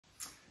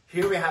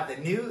Here we have the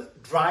new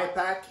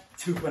Drypack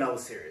 2.0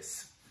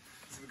 series.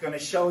 So we're going to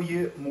show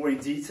you more in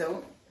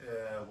detail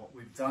what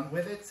we've done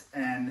with it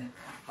and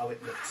how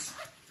it looks.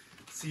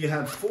 So you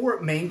have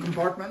 4 main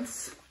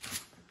compartments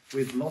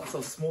with lots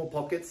of small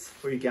pockets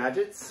for your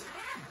gadgets.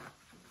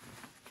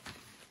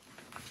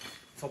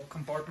 Top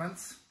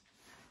compartments.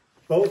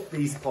 Both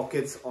these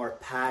pockets are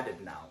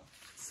padded now,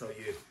 so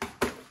you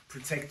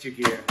protect your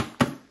gear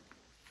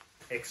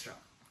extra.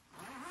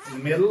 In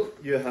the middle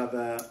you have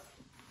a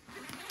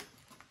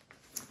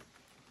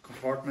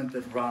compartment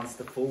that runs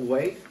the full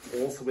way,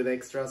 also with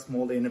extra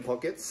small inner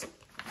pockets.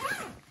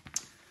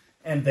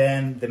 And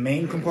then the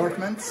main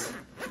compartment,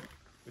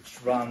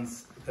 which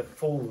runs the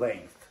full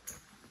length,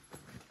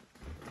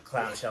 the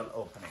clamshell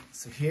opening.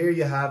 So here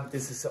you have,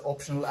 this is an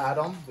optional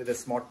add-on with a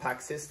smart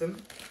pack system,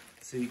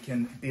 so you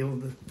can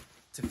build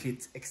to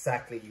fit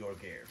exactly your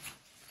gear.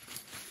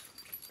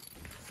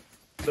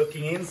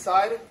 Looking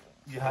inside,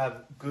 you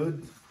have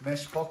good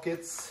mesh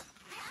pockets,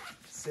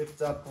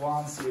 zipped up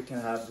ones, so you can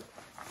have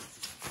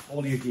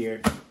all your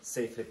gear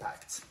safely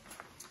packed.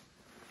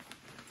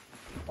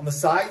 On the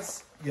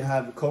sides, you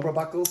have Cobra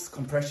buckles,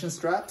 compression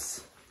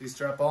straps. You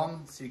strap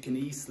on, so you can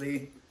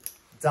easily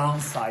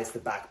downsize the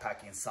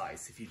backpack in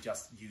size if you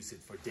just use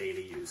it for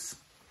daily use.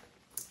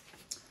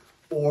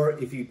 Or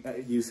if you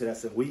use it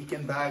as a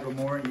weekend bag or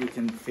more, you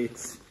can fit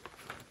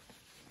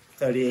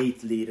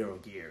 38 liter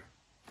of gear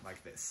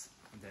like this,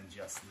 and then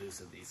just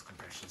loosen these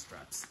compression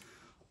straps.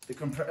 The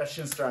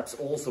compression straps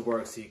also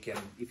work, so you can,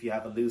 if you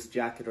have a loose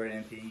jacket or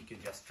anything, you can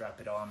just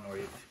strap it on, or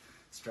if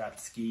strapped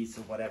skis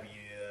or whatever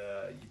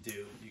you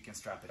do, you can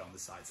strap it on the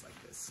sides like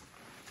this.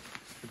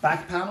 The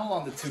back panel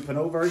on the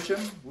 2.0 version,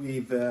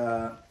 we've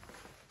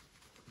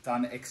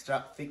done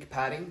extra thick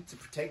padding to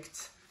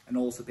protect and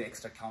also be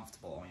extra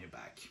comfortable on your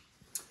back.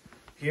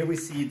 Here we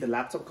see the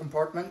laptop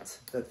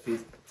compartment that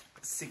fits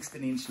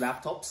 16-inch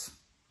laptops.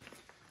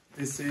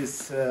 This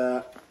is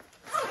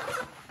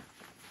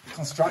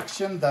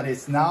construction that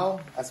is now,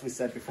 as we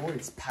said before,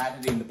 it's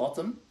padded in the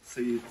bottom, so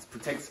it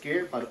protects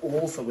gear, but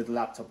also with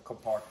laptop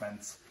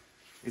compartments,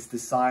 it's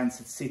designed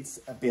so it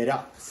sits a bit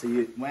up, so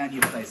when you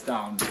place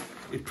down,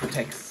 it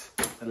protects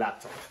the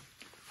laptop.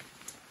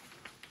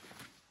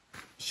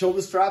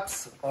 Shoulder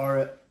straps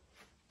are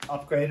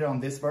upgraded on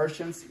these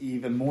versions,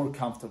 even more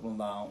comfortable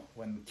now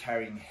when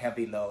carrying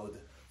heavy load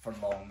for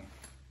long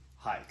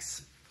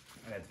hikes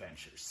and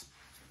adventures.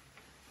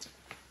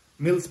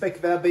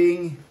 Mil-spec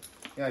webbing.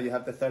 Yeah, you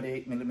have the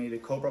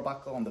 38mm Cobra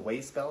buckle on the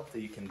waist belt that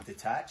you can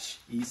detach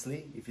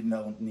easily if you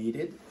don't need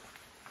it.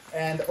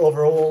 And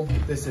overall,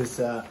 this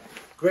is a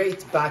great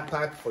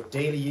backpack for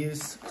daily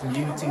use,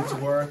 commuting to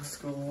work,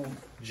 school,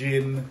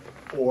 gym,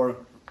 or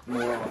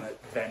more on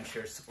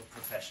adventures or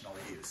professional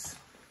use.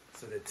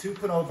 So the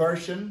 2.0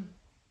 version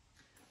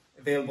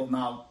available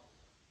now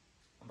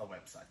on the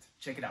website.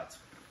 Check it out.